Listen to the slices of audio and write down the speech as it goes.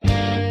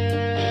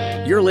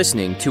You're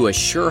listening to A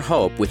Sure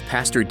Hope with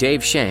Pastor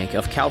Dave Shank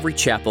of Calvary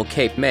Chapel,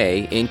 Cape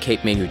May in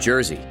Cape May, New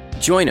Jersey.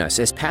 Join us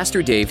as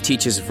Pastor Dave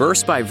teaches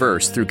verse by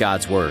verse through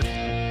God's Word.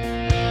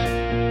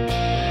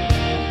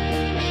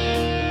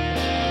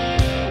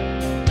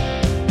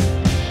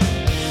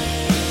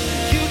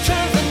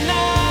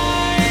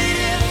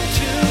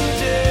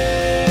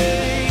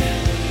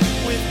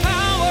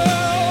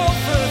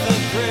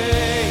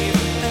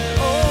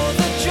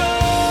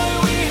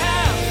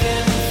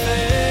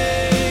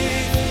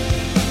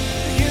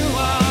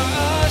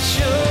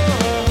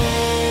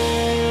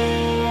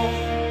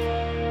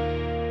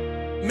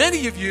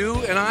 Many of you,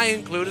 and I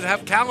included,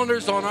 have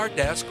calendars on our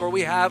desk, or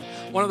we have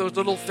one of those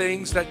little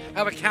things that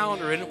have a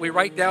calendar in it. We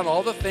write down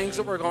all the things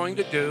that we're going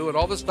to do and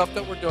all the stuff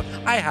that we're doing.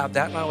 I have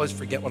that, and I always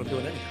forget what I'm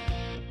doing anyhow.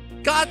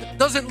 God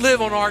doesn't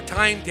live on our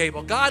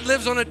timetable. God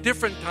lives on a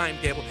different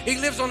timetable. He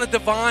lives on a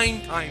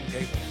divine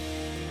timetable.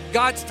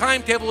 God's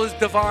timetable is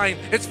divine.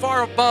 It's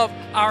far above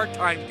our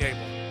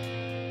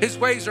timetable. His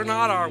ways are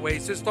not our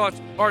ways. His thoughts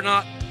are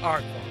not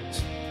our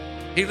thoughts.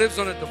 He lives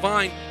on a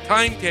divine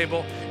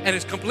timetable and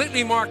is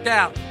completely marked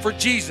out for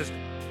Jesus.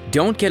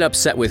 Don't get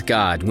upset with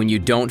God when you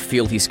don't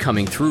feel He's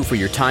coming through for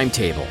your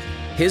timetable.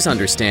 His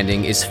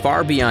understanding is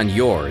far beyond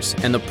yours,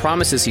 and the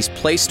promises He's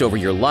placed over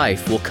your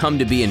life will come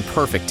to be in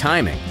perfect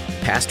timing.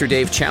 Pastor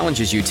Dave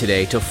challenges you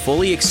today to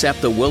fully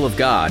accept the will of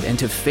God and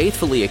to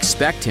faithfully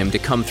expect Him to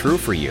come through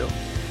for you.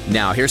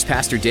 Now, here's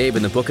Pastor Dave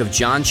in the book of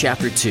John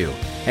chapter 2,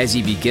 as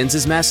he begins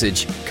his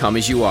message, Come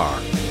As You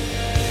Are.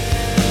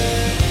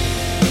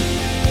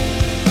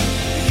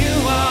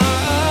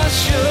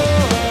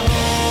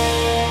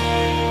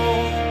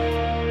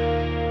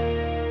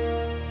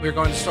 We're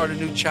going to start a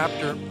new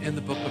chapter in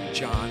the book of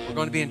John. We're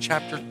going to be in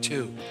chapter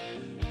 2.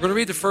 We're going to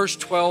read the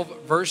first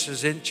 12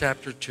 verses in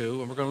chapter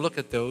 2, and we're going to look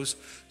at those.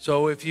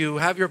 So if you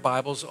have your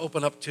Bibles,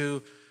 open up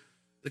to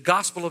the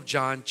Gospel of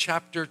John,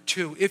 chapter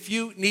 2. If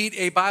you need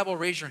a Bible,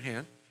 raise your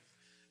hand,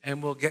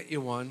 and we'll get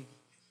you one,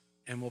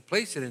 and we'll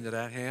place it into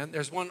that hand.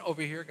 There's one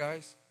over here,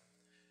 guys.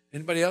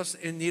 Anybody else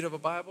in need of a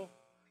Bible?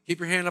 Keep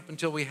your hand up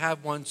until we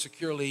have one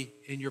securely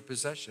in your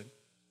possession.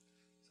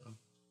 So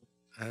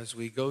as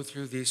we go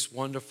through this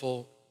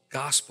wonderful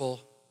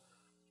Gospel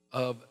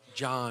of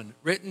John,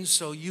 written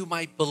so you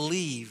might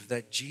believe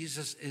that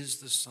Jesus is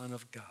the Son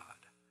of God.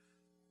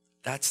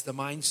 That's the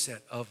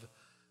mindset of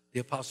the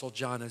Apostle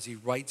John as he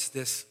writes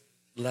this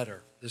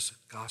letter, this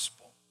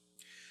gospel.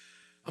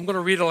 I'm going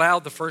to read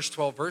aloud the first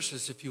 12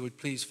 verses, if you would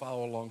please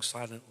follow along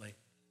silently.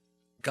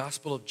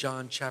 Gospel of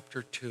John,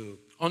 chapter 2.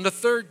 On the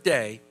third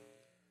day,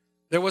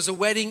 there was a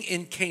wedding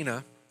in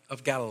Cana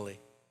of Galilee.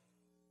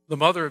 The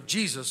mother of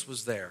Jesus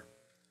was there.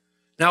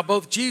 Now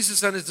both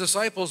Jesus and his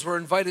disciples were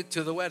invited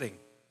to the wedding.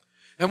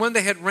 And when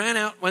they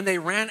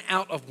ran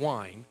out of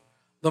wine,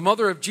 the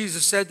mother of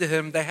Jesus said to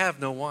him, "They have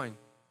no wine."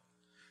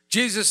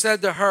 Jesus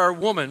said to her,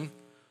 "Woman,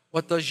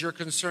 what does your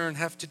concern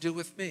have to do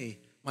with me?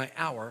 My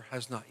hour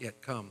has not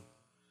yet come."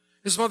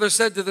 His mother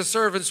said to the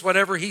servants,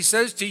 "Whatever he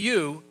says to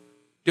you,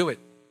 do it."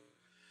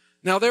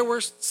 Now there were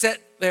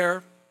set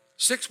there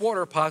 6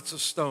 water pots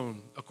of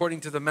stone,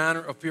 according to the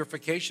manner of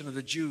purification of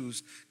the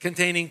Jews,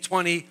 containing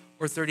 20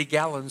 or 30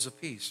 gallons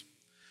apiece.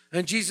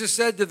 And Jesus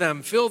said to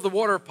them, "Fill the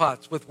water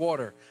pots with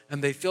water."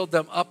 And they filled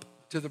them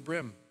up to the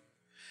brim.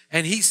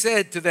 And he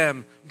said to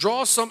them,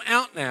 "Draw some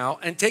out now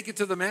and take it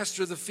to the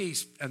master of the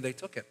feast." And they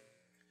took it.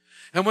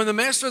 And when the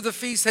master of the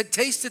feast had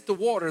tasted the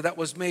water that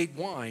was made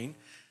wine,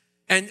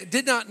 and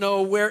did not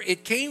know where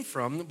it came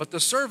from, but the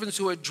servants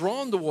who had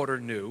drawn the water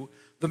knew,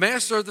 the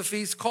master of the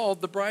feast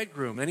called the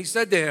bridegroom. And he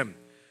said to him,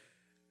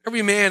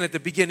 "Every man at the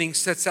beginning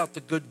sets out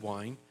the good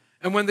wine,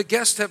 and when the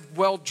guests have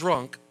well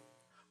drunk,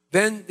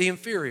 then the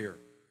inferior.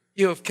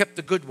 You have kept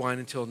the good wine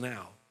until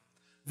now."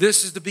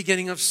 This is the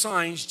beginning of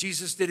signs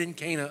Jesus did in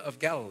Cana of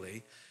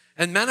Galilee,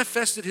 and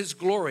manifested his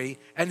glory,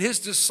 and his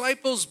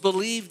disciples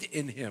believed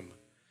in him.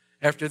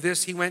 After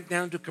this, he went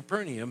down to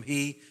Capernaum,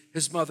 he,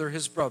 his mother,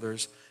 his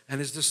brothers, and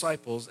his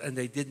disciples, and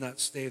they did not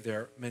stay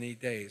there many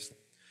days.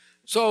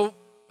 So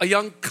a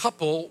young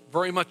couple,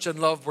 very much in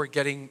love, were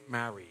getting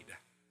married.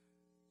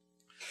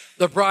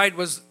 The bride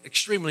was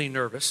extremely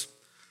nervous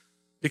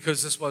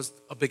because this was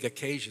a big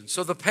occasion.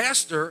 So the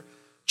pastor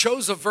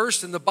chose a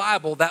verse in the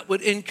Bible that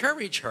would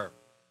encourage her.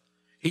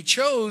 He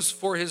chose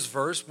for his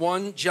verse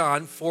 1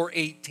 John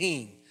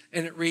 4:18,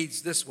 and it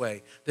reads this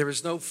way: "There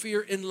is no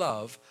fear in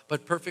love,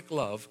 but perfect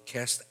love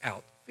casts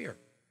out fear."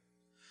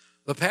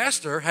 The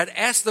pastor had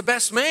asked the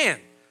best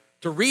man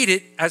to read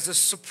it as a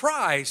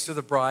surprise to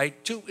the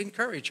bride to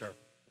encourage her.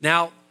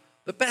 Now,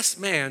 the best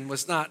man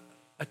was not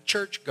a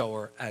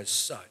churchgoer as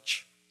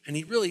such, and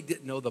he really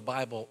didn't know the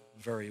Bible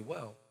very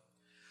well.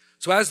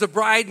 So as the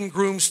bride and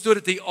groom stood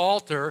at the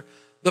altar,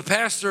 the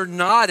pastor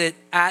nodded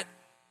at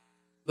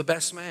the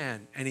best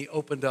man, and he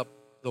opened up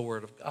the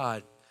Word of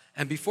God.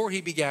 And before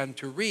he began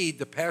to read,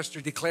 the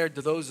pastor declared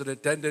to those in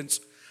attendance,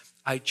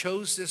 "I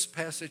chose this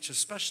passage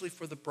especially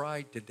for the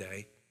bride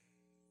today,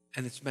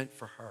 and it's meant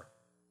for her."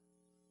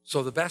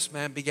 So the best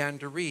man began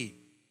to read.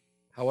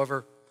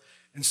 However,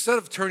 instead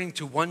of turning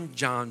to 1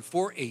 John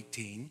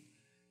 4:18,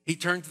 He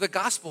turned to the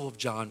Gospel of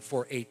John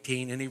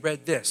 4:18 and he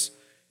read this: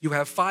 "You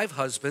have 5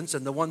 husbands,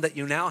 and the one that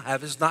you now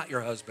have is not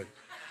your husband."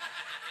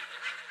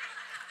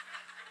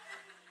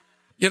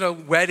 You know,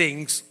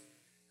 weddings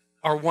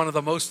are one of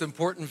the most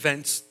important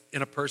events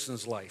in a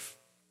person's life.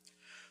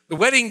 The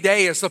wedding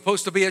day is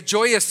supposed to be a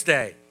joyous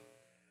day.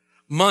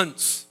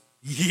 Months,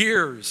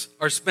 years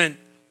are spent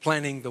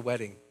planning the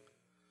wedding.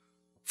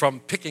 From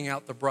picking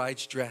out the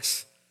bride's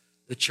dress,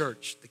 the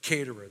church, the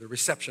caterer, the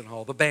reception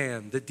hall, the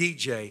band, the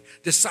DJ,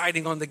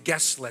 deciding on the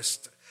guest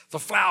list, the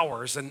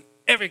flowers, and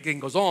everything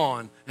goes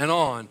on and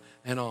on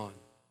and on.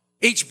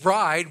 Each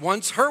bride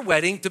wants her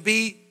wedding to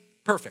be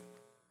perfect.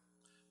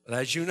 But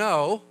as you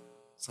know,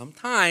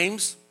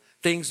 sometimes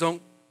things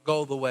don't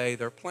go the way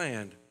they're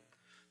planned.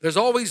 There's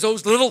always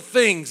those little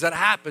things that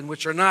happen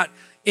which are not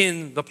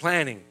in the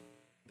planning.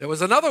 There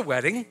was another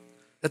wedding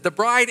that the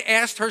bride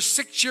asked her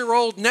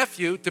 6-year-old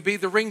nephew to be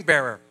the ring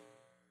bearer.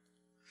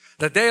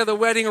 The day of the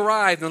wedding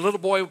arrived, and the little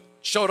boy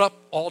showed up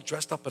all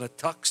dressed up in a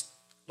tux,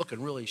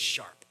 looking really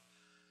sharp.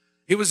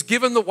 He was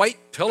given the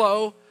white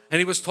pillow, and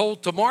he was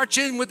told to march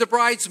in with the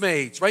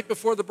bridesmaids right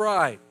before the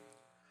bride.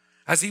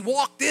 As he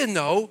walked in,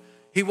 though,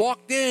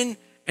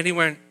 and he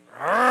went,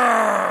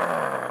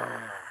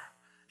 "Arr!"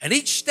 And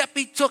each step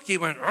he took, he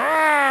went,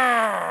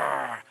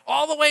 "Arr!"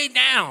 all the way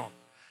down.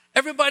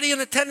 Everybody in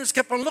attendance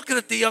kept on looking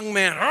at the young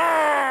man,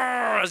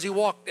 "Arr!" as he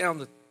walked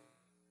down.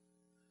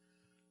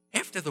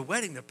 After the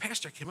wedding, the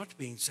pastor came up to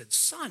me and said,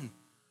 "Son,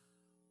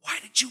 why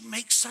did you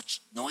make such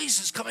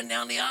noises coming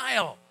down the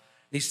aisle?"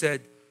 And he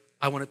said,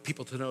 "I wanted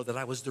people to know that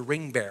I was the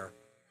ring bearer."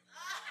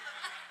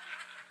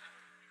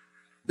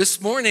 This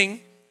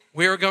morning,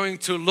 we are going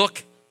to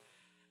look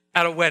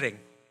at a wedding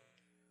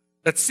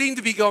that seemed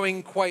to be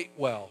going quite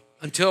well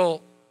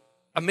until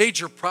a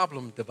major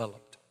problem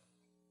developed.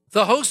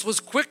 The host was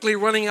quickly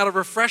running out of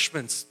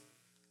refreshments,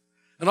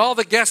 and all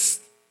the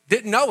guests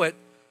didn't know it,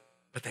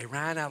 but they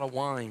ran out of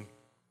wine.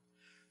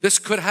 This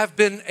could have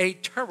been a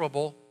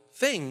terrible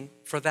thing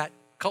for that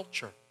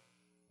culture.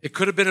 It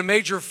could have been a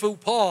major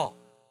faux pas,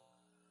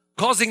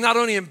 causing not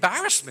only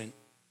embarrassment,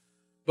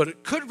 but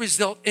it could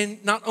result in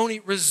not only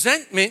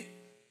resentment,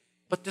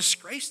 but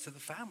disgrace to the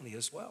family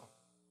as well.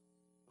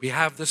 We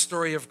have the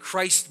story of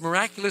Christ's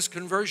miraculous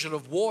conversion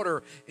of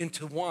water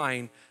into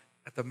wine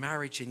at the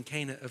marriage in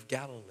Cana of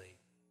Galilee.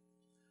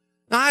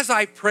 Now, as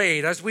I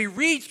prayed, as we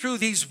read through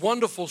these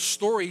wonderful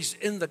stories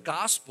in the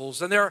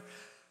Gospels, and there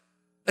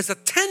is a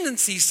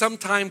tendency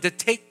sometimes to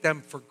take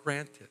them for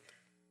granted.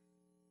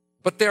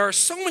 But there are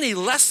so many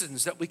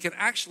lessons that we can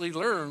actually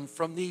learn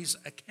from these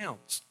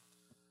accounts.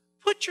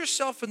 Put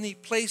yourself in the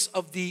place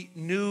of the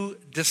new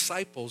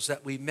disciples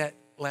that we met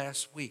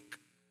last week.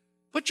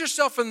 Put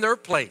yourself in their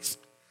place.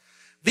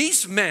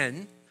 These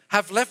men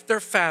have left their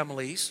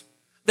families.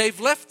 They've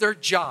left their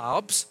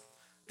jobs.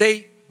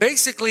 They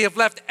basically have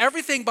left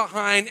everything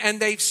behind, and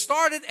they've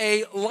started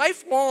a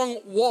lifelong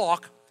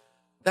walk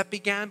that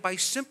began by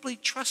simply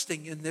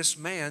trusting in this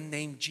man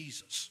named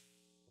Jesus.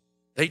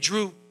 They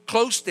drew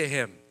close to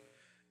him,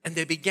 and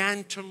they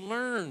began to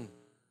learn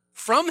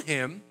from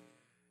him,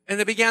 and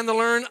they began to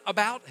learn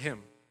about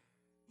him.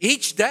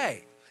 Each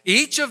day,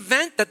 each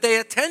event that they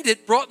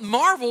attended brought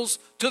marvels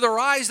to their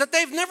eyes that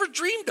they've never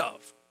dreamed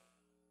of.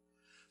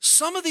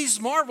 Some of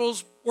these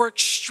marvels were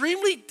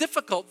extremely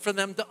difficult for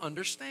them to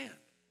understand.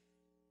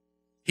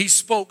 He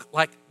spoke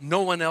like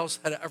no one else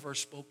had ever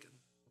spoken.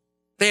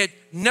 They had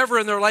never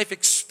in their life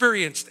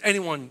experienced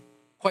anyone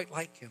quite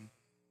like him.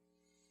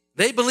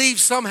 They believed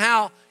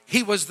somehow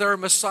he was their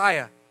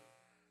Messiah,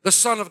 the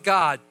Son of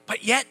God.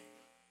 But yet,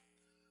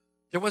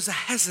 there was a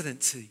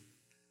hesitancy.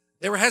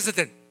 They were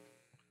hesitant.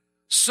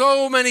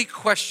 So many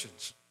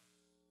questions,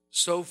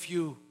 so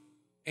few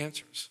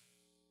answers.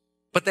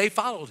 But they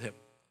followed him.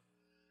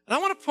 And I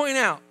want to point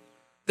out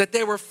that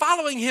they were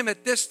following him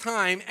at this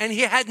time, and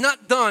he had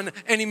not done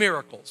any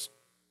miracles.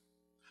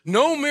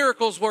 No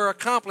miracles were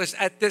accomplished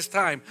at this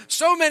time.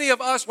 So many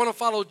of us want to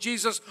follow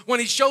Jesus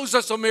when he shows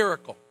us a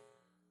miracle.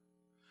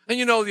 And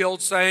you know the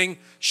old saying,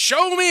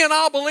 "Show me and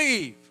I'll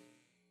believe."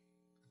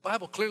 The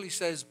Bible clearly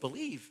says,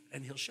 believe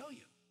and he'll show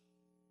you.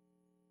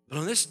 But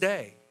on this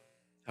day,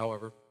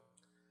 however,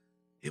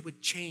 it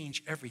would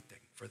change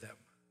everything for them.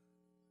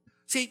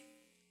 See,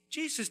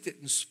 Jesus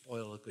didn't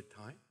spoil a good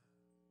time.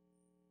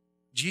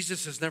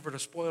 Jesus is never to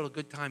spoil a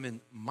good time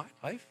in my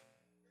life.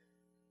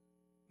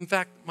 In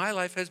fact, my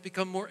life has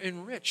become more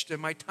enriched,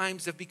 and my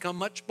times have become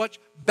much, much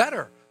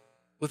better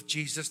with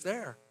Jesus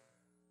there.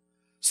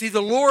 See,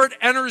 the Lord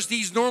enters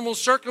these normal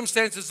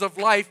circumstances of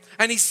life,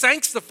 and he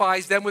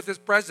sanctifies them with his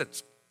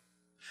presence.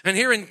 And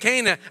here in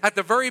Cana, at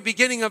the very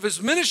beginning of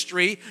his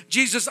ministry,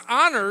 Jesus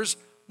honors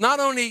not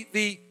only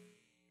the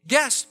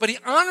guests, but he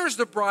honors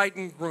the bride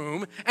and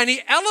groom, and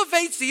he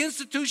elevates the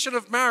institution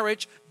of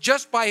marriage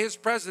just by his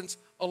presence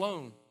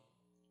alone.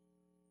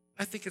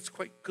 I think it's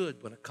quite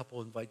good when a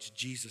couple invites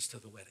Jesus to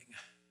the wedding.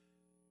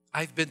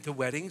 I've been to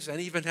weddings and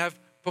even have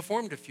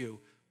performed a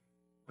few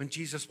when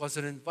Jesus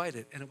wasn't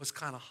invited, and it was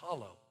kind of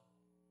hollow.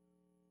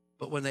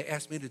 But when they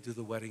ask me to do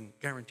the wedding,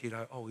 guaranteed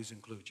I always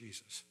include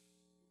Jesus,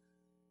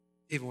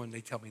 even when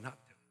they tell me not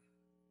to.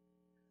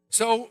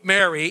 So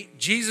Mary,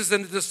 Jesus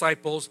and the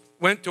disciples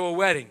went to a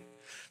wedding.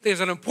 There's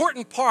an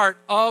important part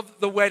of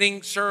the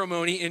wedding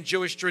ceremony in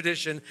Jewish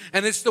tradition,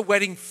 and it's the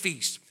wedding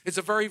feast. It's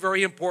a very,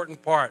 very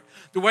important part.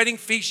 The wedding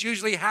feast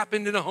usually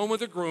happened in the home of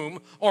the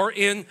groom or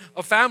in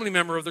a family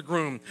member of the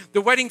groom.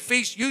 The wedding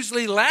feast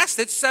usually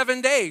lasted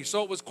 7 days,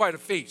 so it was quite a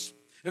feast.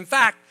 In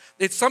fact,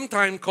 it's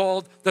sometimes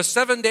called the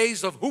 7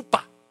 days of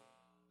Huppah.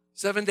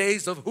 7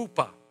 days of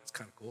Huppah. That's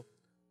kind of cool.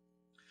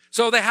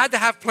 So they had to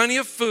have plenty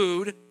of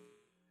food,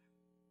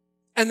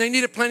 and they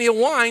needed plenty of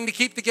wine to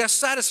keep the guests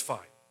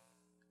satisfied.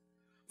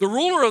 The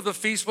ruler of the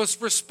feast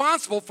was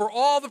responsible for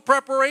all the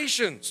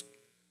preparations.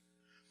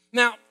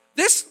 Now,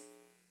 this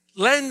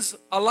lends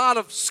a lot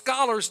of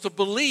scholars to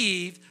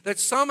believe that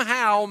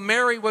somehow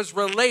Mary was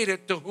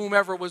related to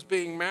whomever was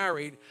being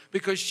married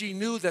because she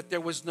knew that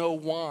there was no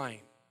wine.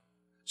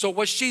 So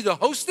was she the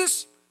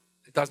hostess?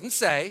 It doesn't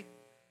say.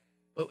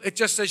 It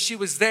just says she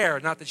was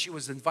there, not that she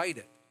was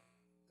invited.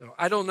 So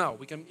I don't know.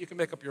 You can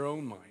make up your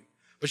own mind.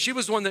 But she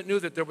was the one that knew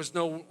that there was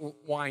no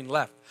wine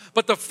left.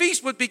 But the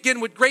feast would begin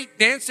with great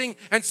dancing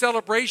and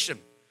celebration.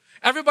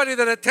 Everybody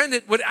that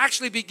attended would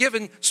actually be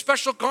given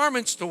special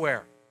garments to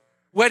wear.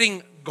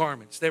 Wedding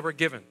garments they were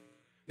given.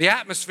 The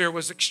atmosphere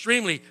was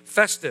extremely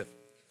festive.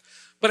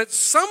 But at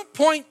some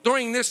point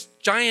during this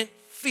giant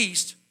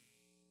feast,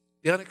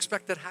 the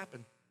unexpected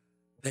happened.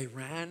 They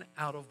ran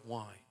out of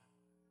wine.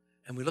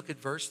 And we look at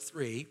verse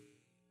 3.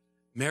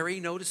 Mary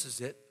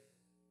notices it,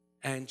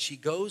 and she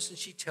goes and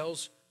she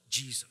tells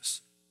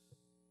Jesus.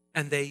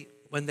 And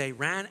when they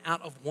ran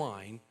out of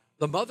wine,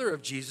 the mother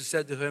of Jesus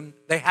said to him,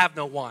 they have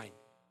no wine.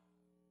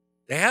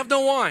 They have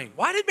no wine.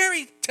 Why did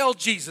Mary tell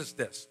Jesus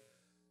this?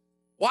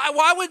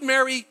 Why would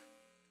Mary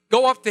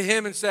go up to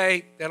him and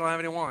say, they don't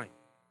have any wine?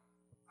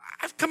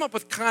 I've come up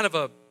with kind of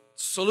a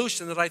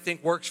solution that I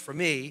think works for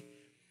me.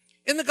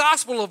 In the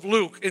Gospel of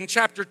Luke, in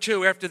chapter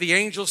 2, after the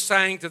angels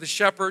sang to the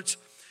shepherds,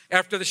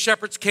 after the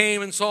shepherds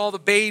came and saw the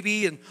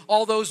baby and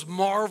all those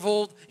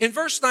marveled, in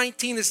verse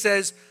 19 it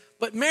says,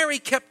 but Mary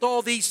kept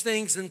all these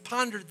things and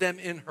pondered them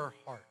in her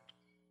heart.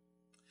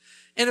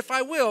 And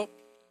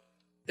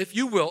if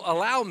you will,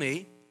 allow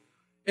me,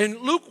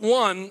 in Luke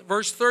 1,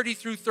 verse 30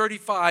 through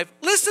 35,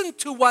 listen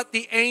to what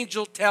the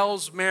angel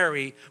tells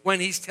Mary when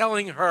he's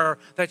telling her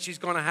that she's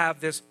going to have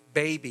this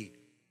baby.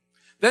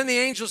 Then the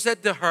angel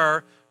said to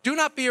her, do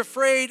not be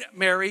afraid,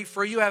 Mary,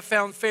 for you have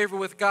found favor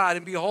with God.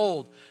 And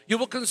behold, you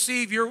will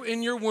conceive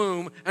in your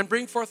womb and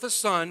bring forth a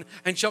son,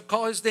 and shall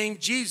call his name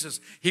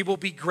Jesus. He will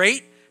be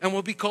great and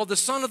will be called the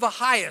Son of the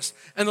Highest.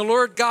 And the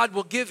Lord God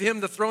will give him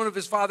the throne of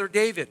his father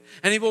David.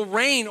 And he will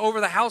reign over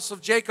the house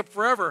of Jacob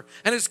forever,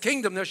 and his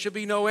kingdom there shall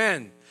be no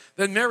end.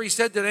 Then Mary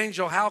said to the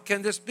angel, how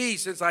can this be,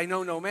 since I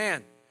know no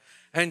man?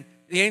 And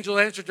the angel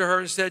answered to her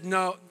and said,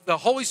 no, the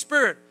Holy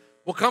Spirit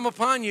will come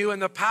upon you,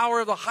 and the power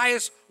of the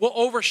highest will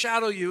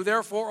overshadow you.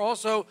 Therefore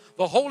also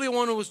the Holy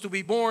One who is to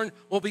be born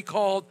will be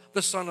called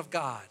the Son of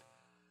God.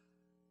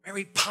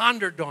 Mary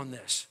pondered on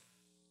this.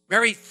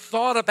 Mary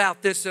thought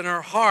about this in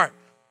her heart.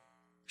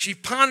 She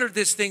pondered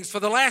these things. For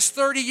the last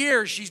 30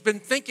 years, she's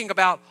been thinking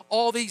about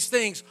all these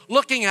things,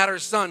 looking at her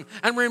son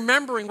and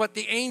remembering what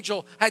the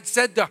angel had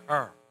said to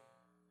her.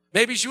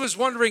 Maybe she was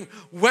wondering,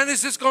 when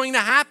is this going to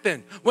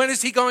happen? When is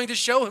he going to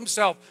show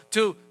himself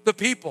to the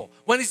people?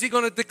 When is he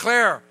going to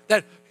declare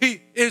that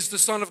he is the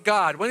Son of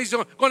God? When is he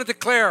going to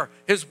declare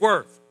his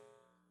worth?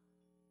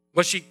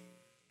 Was she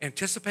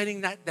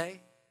anticipating that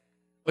day?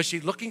 Was she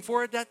looking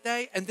for it that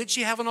day? And did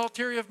she have an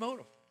ulterior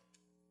motive?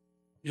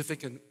 You're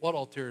thinking, what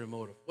ulterior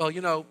motive?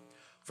 Well,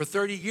 for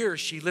 30 years,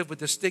 she lived with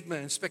the stigma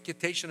and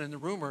speculation and the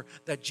rumor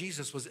that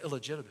Jesus was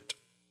illegitimate.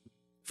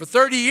 For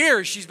 30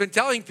 years, she's been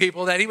telling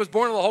people that he was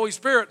born of the Holy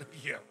Spirit.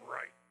 Yeah,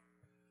 right.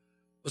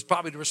 Was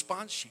probably the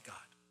response she got.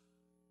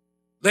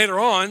 Later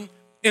on,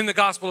 in the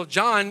Gospel of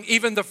John,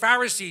 even the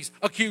Pharisees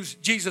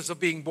accused Jesus of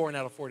being born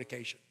out of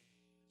fornication.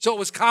 So it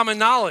was common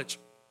knowledge.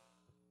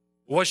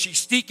 Was she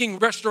seeking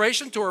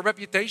restoration to her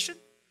reputation?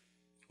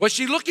 Was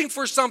she looking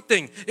for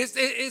something?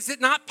 Is it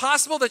not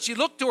possible that she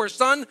looked to her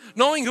son,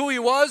 knowing who he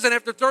was, and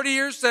after 30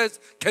 years says,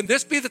 can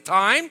this be the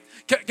time?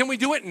 Can we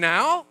do it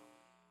now?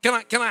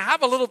 Can I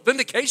have a little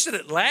vindication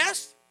at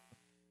last?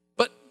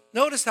 But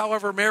notice,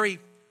 however, Mary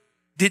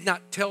did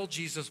not tell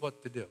Jesus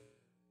what to do.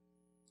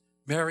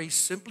 Mary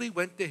simply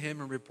went to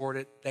him and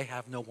reported, they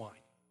have no wine.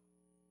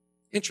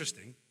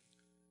 Interesting,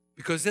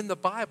 because in the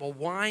Bible,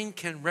 wine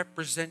can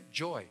represent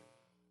joy.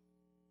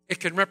 It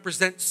can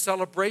represent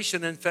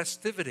celebration and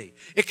festivity.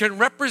 It can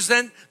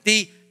represent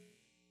the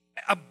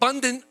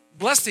abundant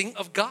blessing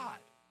of God.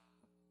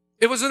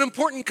 It was an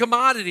important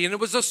commodity, and it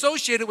was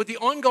associated with the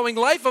ongoing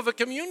life of a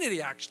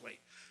community, actually.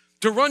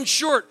 To run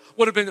short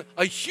would have been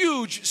a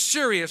huge,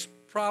 serious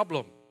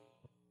problem.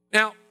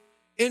 Now,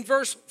 in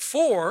verse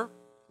 4,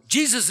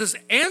 Jesus'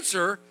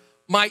 answer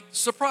might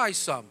surprise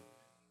some.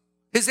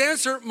 His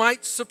answer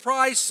might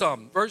surprise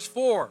some. Verse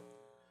 4,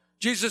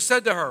 Jesus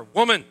said to her,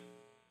 woman,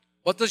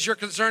 what does your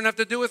concern have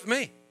to do with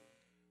me?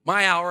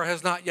 My hour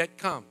has not yet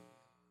come.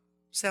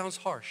 Sounds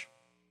harsh.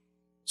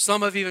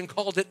 Some have even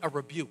called it a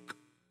rebuke.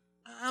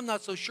 I'm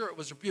not so sure it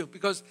was a rebuke,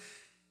 because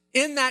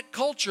In that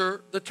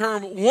culture, the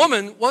term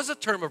woman was a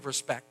term of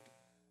respect.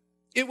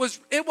 It was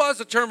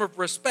a term of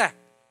respect.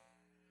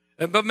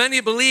 But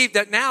many believe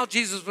that now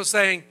Jesus was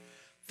saying,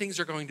 things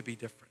are going to be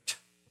different.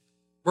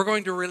 We're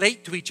going to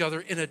relate to each other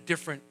in a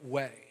different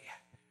way.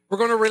 We're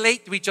going to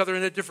relate to each other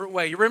in a different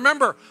way. You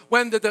remember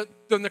when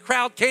the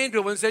crowd came to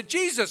him and said,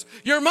 Jesus,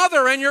 your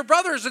mother and your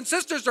brothers and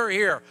sisters are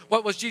here.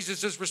 What was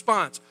Jesus'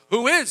 response?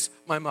 Who is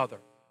my mother?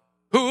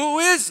 Who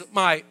is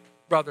my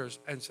brothers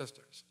and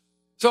sisters?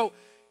 So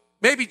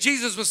maybe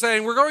Jesus was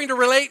saying, we're going to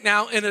relate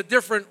now in a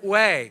different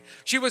way.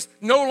 She was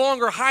no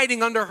longer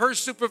hiding under her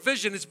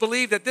supervision. It's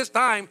believed at this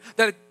time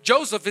that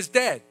Joseph is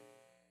dead.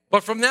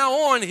 But from now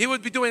on, he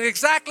would be doing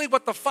exactly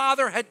what the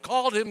Father had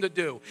called him to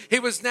do. He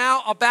was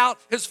now about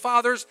his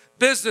Father's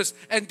business.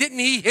 And didn't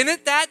he hint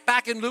at that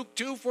back in Luke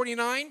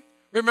 2:49?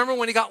 Remember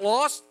when he got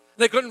lost?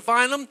 They couldn't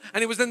find him,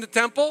 and he was in the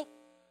temple.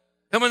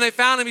 And when they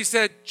found him, he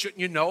said, shouldn't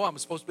you know I'm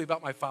supposed to be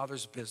about my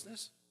Father's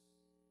business?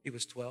 He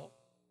was 12.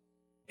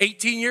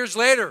 18 years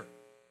later,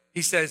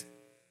 he says,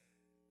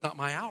 not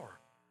my hour.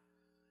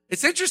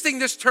 It's interesting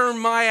this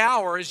term, my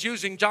hour, is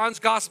used in John's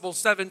Gospel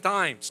 7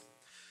 times.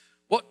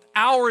 What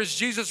hour is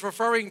Jesus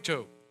referring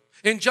to?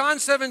 In John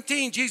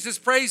 17, Jesus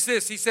prays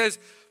this. He says,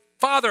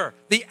 Father,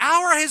 the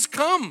hour has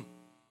come.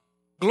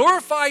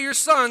 Glorify your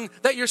Son,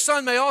 that your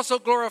Son may also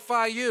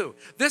glorify you.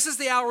 This is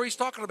the hour he's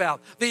talking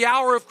about. The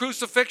hour of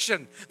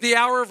crucifixion, the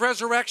hour of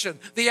resurrection,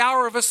 the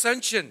hour of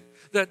ascension,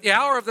 the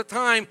hour of the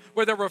time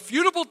where the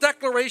irrefutable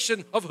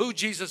declaration of who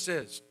Jesus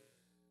is.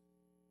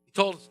 He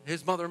told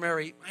his mother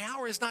Mary, my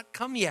hour has not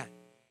come yet.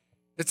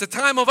 It's a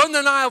time of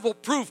undeniable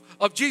proof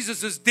of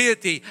Jesus'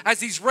 deity as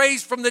he's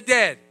raised from the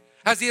dead,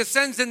 as he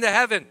ascends into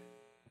heaven.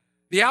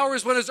 The hour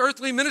is when his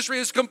earthly ministry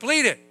is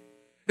completed.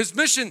 His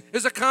mission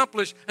is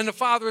accomplished and the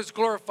Father is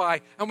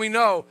glorified. And we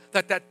know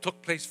that that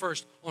took place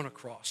first on a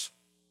cross.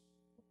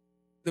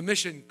 The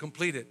mission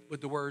completed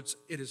with the words,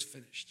 it is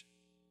finished.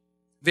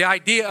 The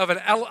idea of an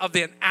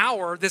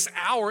hour, this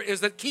hour, is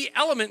the key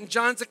element in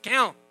John's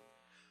account.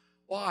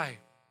 Why?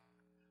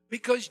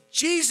 Because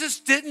Jesus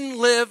didn't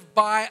live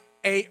by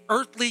an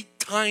earthly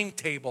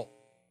timetable.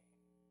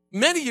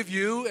 Many of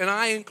you, and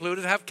I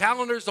included, have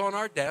calendars on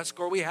our desk,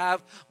 or we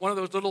have one of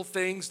those little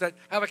things that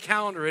have a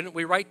calendar in it.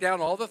 We write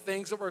down all the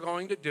things that we're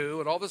going to do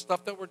and all the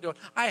stuff that we're doing.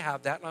 I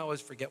have that, and I always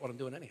forget what I'm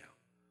doing anyhow.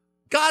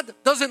 God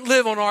doesn't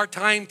live on our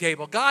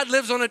timetable. God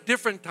lives on a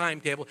different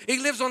timetable. He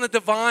lives on a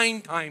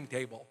divine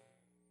timetable.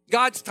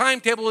 God's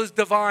timetable is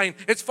divine.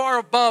 It's far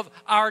above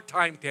our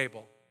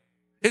timetable.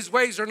 His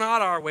ways are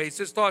not our ways.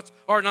 His thoughts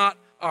are not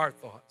our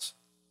thoughts.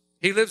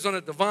 He lives on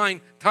a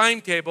divine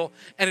timetable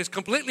and is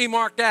completely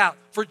marked out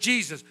for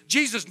Jesus.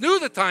 Jesus knew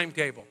the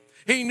timetable.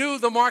 He knew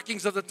the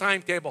markings of the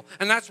timetable.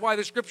 And that's why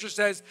the scripture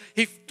says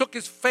he took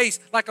his face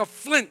like a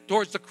flint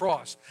towards the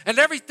cross. And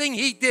everything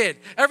he did,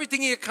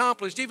 everything he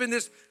accomplished, even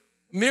this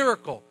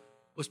miracle,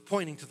 was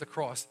pointing to the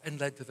cross and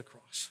led to the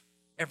cross.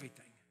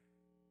 Everything.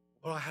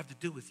 What do I have to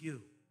do with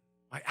you?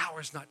 My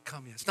hour's not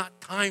come yet. It's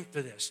not time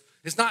for this.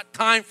 It's not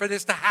time for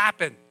this to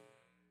happen.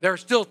 There are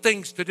still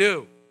things to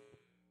do.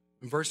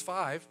 In verse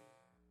 5,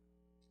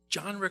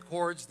 John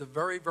records the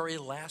very, very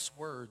last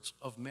words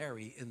of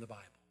Mary in the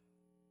Bible.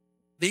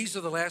 These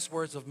are the last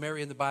words of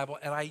Mary in the Bible,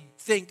 and I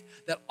think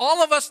that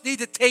all of us need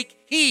to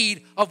take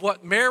heed of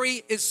what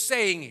Mary is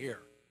saying here.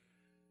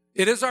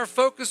 It is our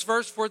focus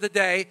verse for the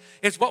day.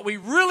 It's what we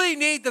really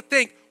need to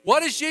think.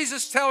 What is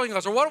Jesus telling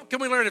us? Or what can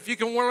we learn? If you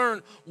can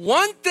learn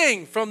one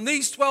thing from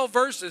these 12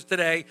 verses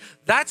today,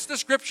 that's the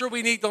scripture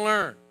we need to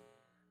learn.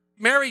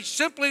 Mary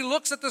simply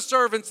looks at the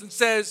servants and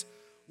says,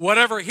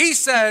 whatever he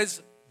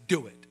says,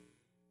 do it.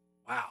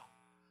 Wow,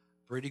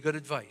 pretty good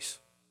advice.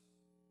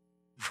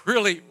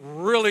 Really,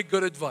 really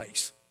good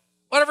advice.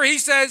 Whatever he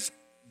says,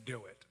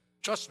 do it.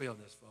 Trust me on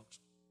this, folks.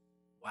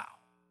 Wow,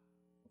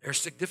 they're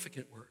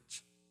significant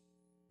words.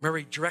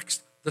 Mary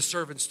directs the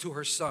servants to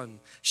her son.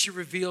 She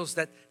reveals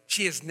that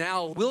she is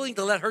now willing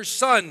to let her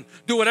son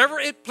do whatever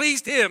it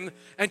pleased him,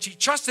 and she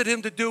trusted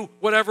him to do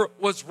whatever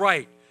was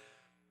right.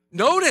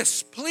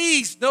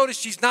 Please notice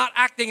she's not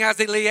acting as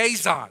a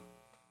liaison.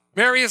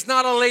 Mary is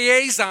not a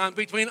liaison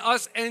between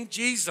us and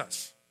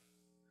Jesus.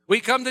 We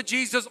come to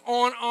Jesus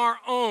on our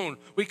own.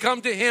 We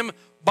come to him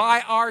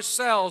by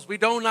ourselves. We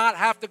do not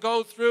have to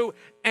go through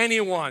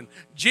anyone.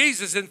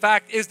 Jesus, in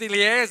fact, is the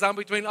liaison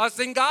between us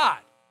and God.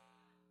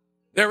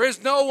 There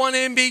is no one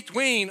in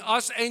between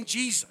us and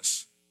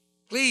Jesus.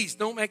 Please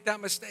don't make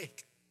that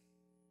mistake.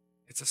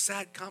 It's a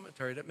sad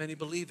commentary that many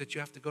believe that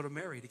you have to go to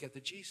Mary to get to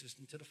Jesus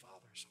and to the Father.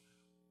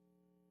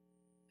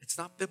 It's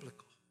not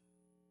biblical.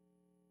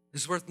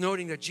 It's worth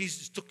noting that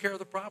Jesus took care of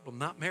the problem,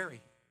 not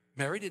Mary.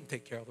 Mary didn't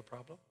take care of the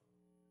problem.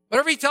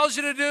 Whatever he tells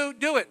you to do,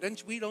 do it. Then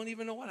we don't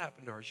even know what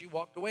happened to her. She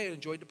walked away and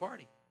enjoyed the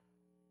party.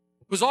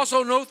 It was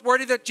also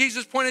noteworthy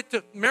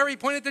that Mary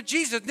pointed to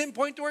Jesus, didn't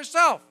point to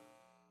herself.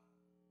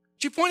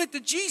 She pointed to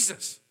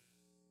Jesus.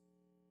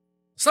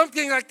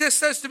 Something like this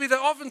says to me that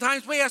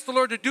oftentimes we ask the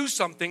Lord to do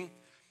something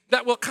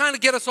that will kind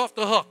of get us off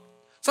the hook.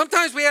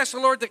 Sometimes we ask the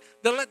Lord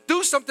to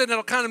do something that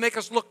will kind of make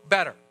us look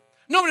better.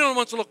 Nobody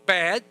wants to look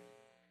bad.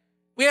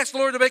 We ask the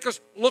Lord to make us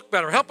look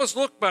better, help us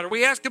look better.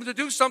 We ask him to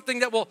do something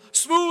that will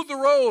smooth the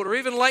road or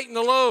even lighten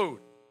the load.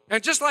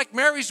 And just like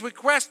Mary's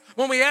request,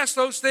 when we ask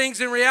those things,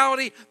 in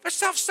reality, they're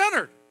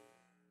self-centered.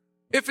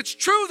 If it's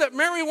true that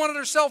Mary wanted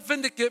herself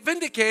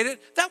vindicated,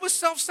 that was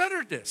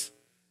self-centeredness.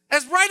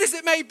 As right as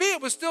it may be,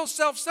 it was still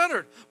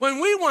self-centered. When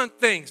we want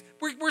things,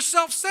 we're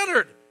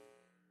self-centered.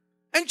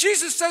 And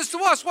Jesus says to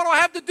us, what do I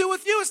have to do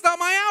with you? It's not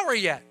my hour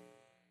yet.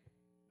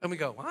 And we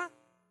go, what?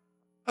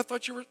 I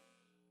thought you were,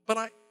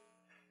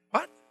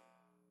 what?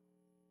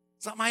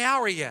 It's not my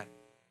hour yet.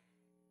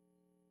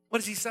 What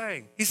is he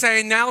saying? He's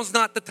saying now's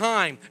not the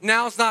time.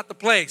 Now's not the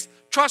place.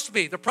 Trust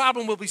me, the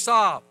problem will be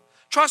solved.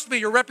 Trust me,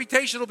 your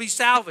reputation will be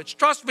salvaged.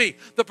 Trust me,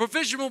 the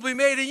provision will be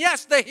made. And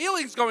yes, the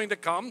healing's going to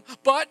come,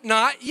 but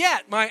not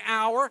yet. My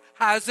hour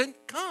hasn't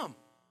come.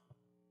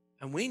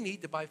 And we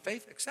need to, by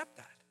faith, accept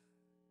that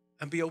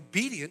and be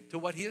obedient to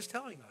what he is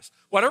telling us.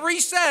 Whatever he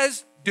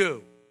says,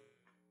 do.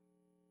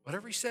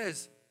 Whatever he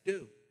says,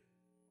 do.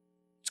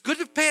 It's good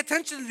to pay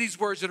attention to these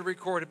words that are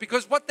recorded,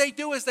 because what they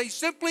do is they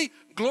simply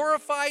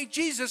glorify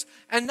Jesus,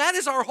 and that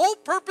is our whole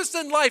purpose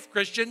in life,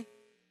 Christian.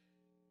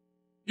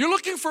 You're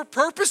looking for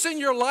purpose in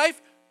your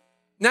life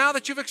now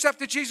that you've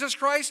accepted Jesus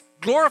Christ?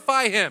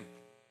 Glorify him.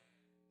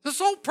 This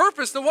whole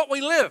purpose of what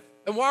we live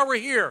and why we're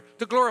here,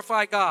 to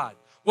glorify God.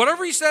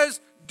 Whatever he says,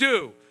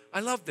 do. I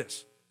love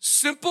this.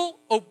 Simple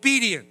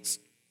obedience.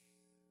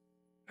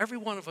 Every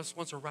one of us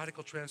wants a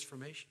radical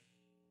transformation.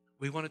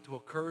 We want it to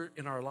occur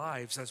in our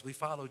lives as we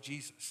follow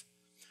Jesus.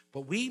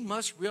 But we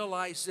must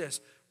realize this.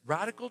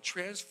 Radical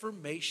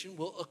transformation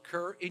will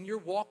occur in your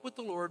walk with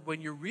the Lord when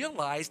you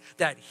realize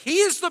that he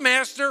is the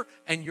master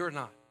and you're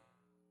not.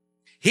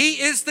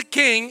 He is the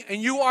king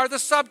and you are the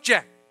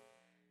subject.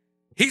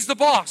 He's the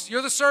boss,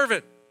 you're the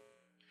servant.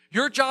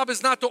 Your job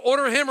is not to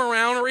order him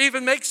around or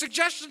even make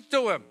suggestions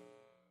to him.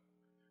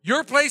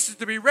 Your place is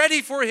to be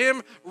ready for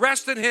him,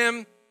 rest in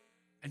him,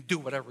 and do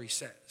whatever he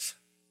says.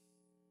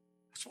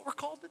 That's what we're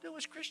called to do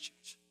as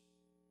Christians.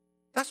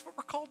 That's what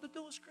we're called to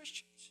do as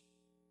Christians.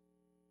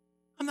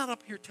 I'm not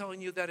up here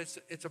telling you that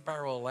it's a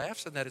barrel of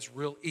laughs and that it's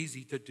real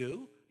easy to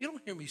do. You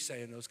don't hear me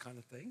saying those kind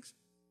of things.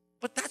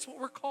 But that's what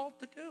we're called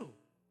to do.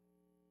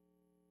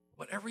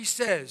 Whatever he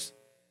says,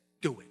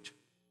 do it.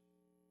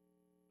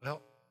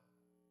 Well,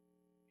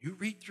 you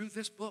read through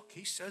this book,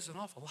 he says an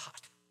awful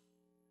lot.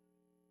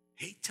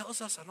 He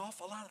tells us an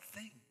awful lot of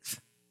things.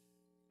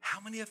 How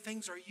many of the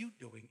things are you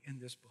doing in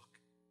this book?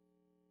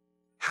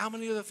 How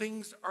many of the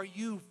things are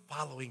you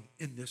following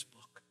in this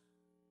book?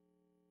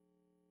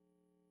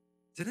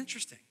 It's an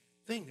interesting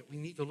thing that we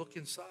need to look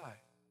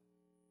inside.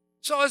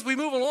 So as we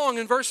move along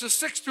in verses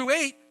 6 through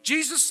 8,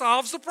 Jesus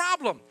solves the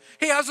problem.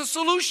 He has a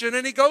solution,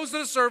 and he goes to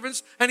the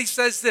servants and he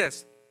says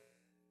this.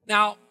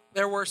 Now,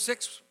 there were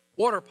 6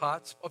 water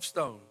pots of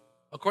stone,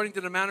 according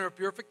to the manner of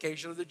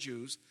purification of the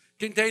Jews,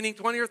 containing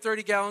 20 or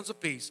 30 gallons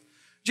apiece.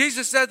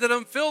 Jesus said to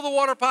them, fill the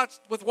water pots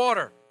with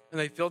water. And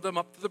they filled them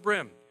up to the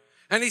brim.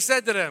 And he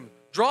said to them,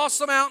 draw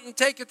some out and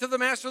take it to the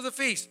master of the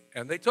feast.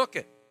 And they took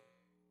it.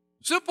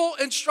 Simple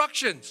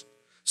instructions.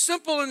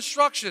 Simple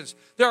instructions.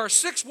 There are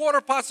 6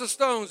 water pots of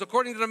stones,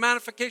 according to the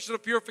manifestation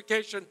of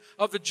purification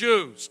of the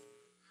Jews,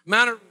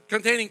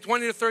 containing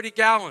 20 to 30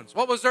 gallons.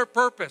 What was their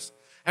purpose?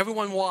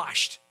 Everyone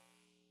washed.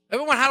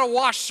 Everyone had to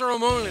wash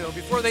ceremonial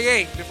before they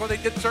ate, before they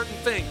did certain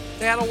things.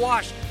 They had to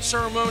wash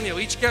ceremonial.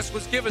 Each guest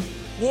was given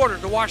water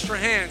to wash their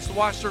hands, to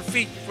wash their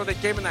feet before they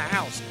came in the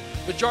house.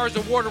 The jars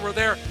of water were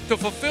there to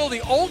fulfill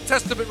the Old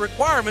Testament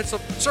requirements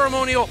of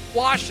ceremonial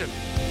washing.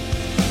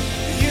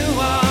 You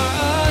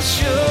are a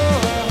sure.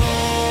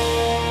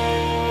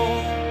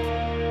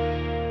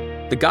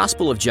 The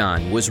Gospel of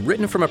John was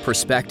written from a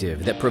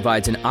perspective that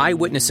provides an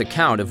eyewitness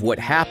account of what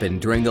happened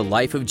during the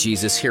life of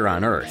Jesus here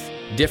on earth.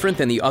 Different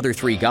than the other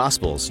 3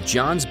 Gospels,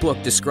 John's book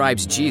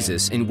describes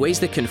Jesus in ways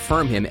that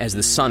confirm him as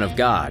the Son of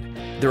God.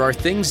 There are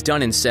things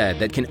done and said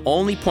that can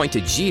only point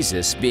to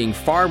Jesus being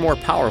far more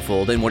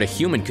powerful than what a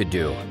human could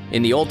do.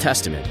 In the Old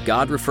Testament,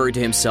 God referred to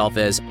himself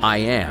as I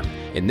Am.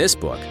 In this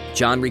book,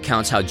 John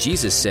recounts how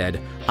Jesus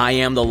said, I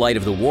am the light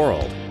of the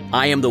world.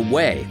 I am the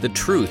way, the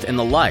truth, and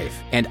the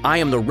life, and I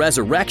am the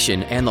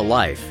resurrection and the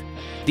life.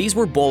 These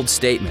were bold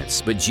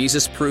statements, but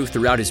Jesus proved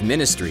throughout his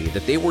ministry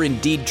that they were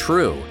indeed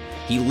true.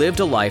 He lived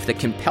a life that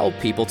compelled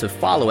people to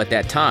follow at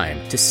that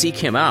time, to seek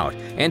him out,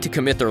 and to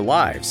commit their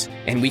lives.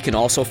 And we can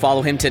also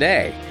follow him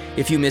today.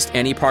 If you missed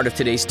any part of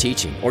today's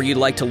teaching, or you'd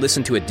like to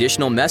listen to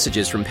additional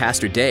messages from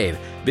Pastor Dave,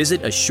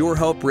 visit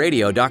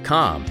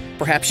ASureHopeRadio.com.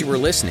 Perhaps you were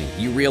listening,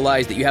 you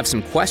realized that you have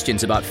some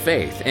questions about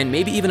faith, and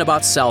maybe even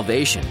about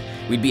salvation.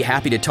 We'd be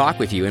happy to talk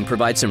with you and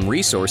provide some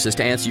resources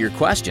to answer your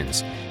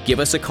questions. Give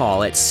us a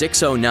call at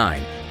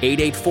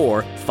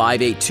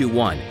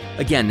 609-884-5821.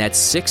 Again,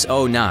 that's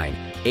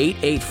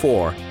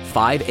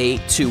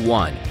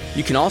 609-884-5821.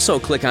 You can also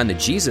click on the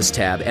Jesus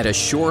tab at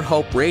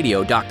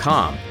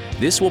ASureHopeRadio.com.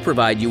 This will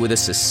provide you with a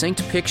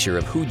succinct picture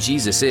of who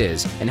Jesus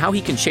is and how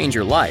he can change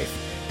your life.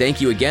 Thank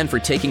you again for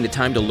taking the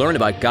time to learn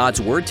about God's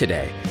Word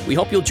today. We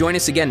hope you'll join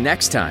us again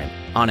next time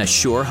on A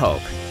Sure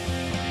Hope.